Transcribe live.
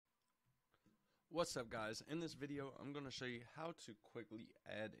What's up, guys? In this video I'm going to show you how to quickly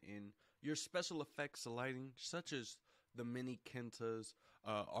add in your special effects lighting, such as the Mini Kintas,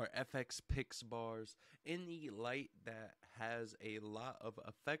 our FX Pix bars, any light that has a lot of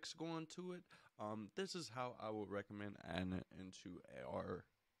effects going to it. This is how I would recommend adding it into our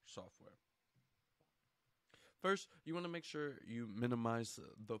software. First, you want to make sure you minimize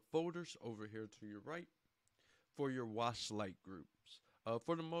the folders over here to your right for your wash light groups.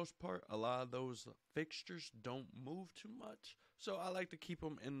 For the most part, a lot of those fixtures don't move too much, so I like to keep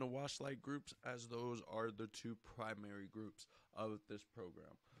them in the wash light groups, as those are the two primary groups of this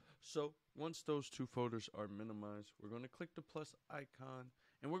program. So once those two folders are minimized, we're going to click the plus icon,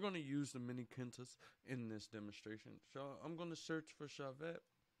 and we're going to use the Mini Kintas in this demonstration. So I'm going to search for Chavette.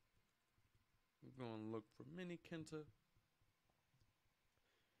 I'm going to look for Mini Kinta.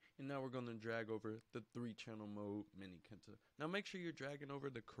 And now we're going to drag over the 3-channel mode Mini Kinta. Now make sure you're dragging over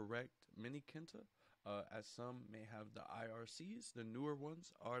the correct Mini Kinta, as some may have the IRCs. The newer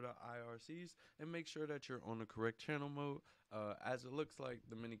ones are the IRCs. And make sure that you're on the correct channel mode, as it looks like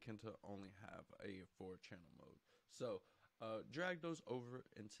the Mini Kinta only have a 4-channel mode. So drag those over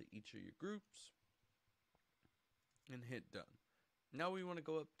into each of your groups and hit done. Now we want to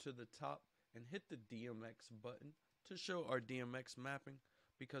go up to the top and hit the DMX button to show our DMX mapping,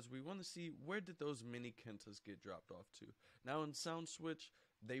 because we want to see where did those Mini Kintas get dropped off to. Now in Sound Switch,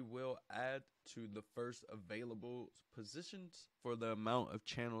 they will add to the first available positions for the amount of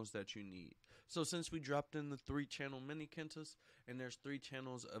channels that you need. So since we dropped in the 3-channel Mini Kintas and there's 3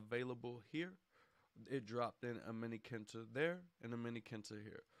 channels available here, it dropped in a Mini Kinta there and a Mini Kinta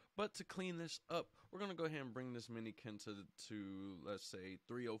here. But to clean this up, we're going to go ahead and bring this Mini Kinta to, let's say,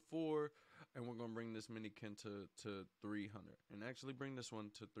 304, and we're going to bring this Mini Kinta to 300, and actually bring this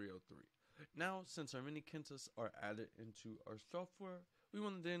one to 303. Now, since our Mini Kintas are added into our software, we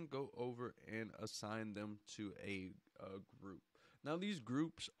want to then go over and assign them to a group. Now, these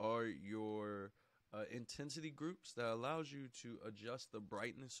groups are your intensity groups that allows you to adjust the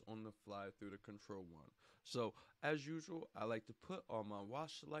brightness on the fly through the control one. So as usual, I like to put all my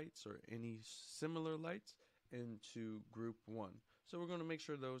wash lights or any similar lights into group 1. So we're going to make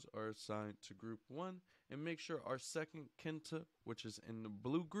sure those are assigned to group 1, and make sure our second Kinta, which is in the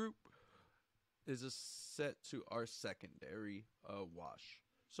blue group, is set to our secondary wash.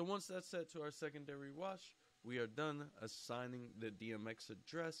 So once that's set to our secondary wash, we are done assigning the DMX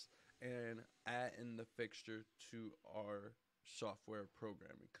address and adding the fixture to our software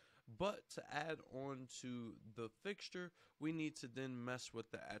programming. But to add on to the fixture, we need to then mess with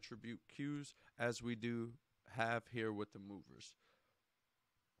the attribute cues, as we do have here with the movers.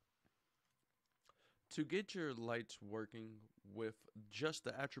 To get your lights working with just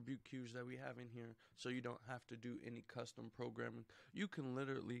the attribute cues that we have in here, so you don't have to do any custom programming, you can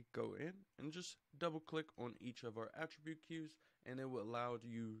literally go in and just double click on each of our attribute cues, and it will allow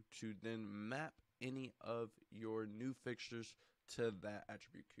you to then map any of your new fixtures to that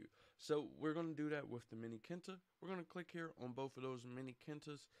attribute cue. So we're going to do that with the Mini Kinta. We're going to click here on both of those Mini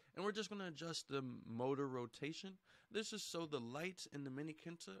Kintas, and we're just going to adjust the motor rotation. This is so the lights in the Mini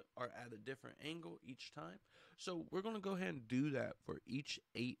Kinta are at a different angle each time. So we're going to go ahead and do that for each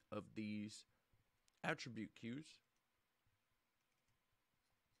 8 of these attribute cues.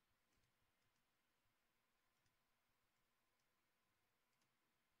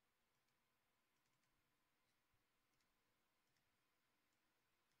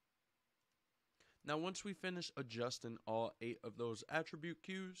 Now once we finish adjusting all 8 of those attribute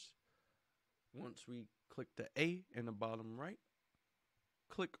cues, once we click the A in the bottom right,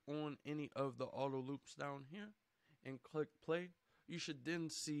 click on any of the auto loops down here and click play, you should then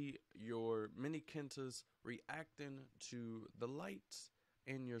see your Mini Kintas reacting to the lights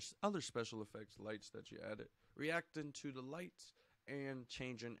and your other special effects lights that you added, reacting to the lights and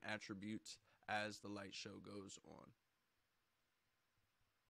changing attributes as the light show goes on.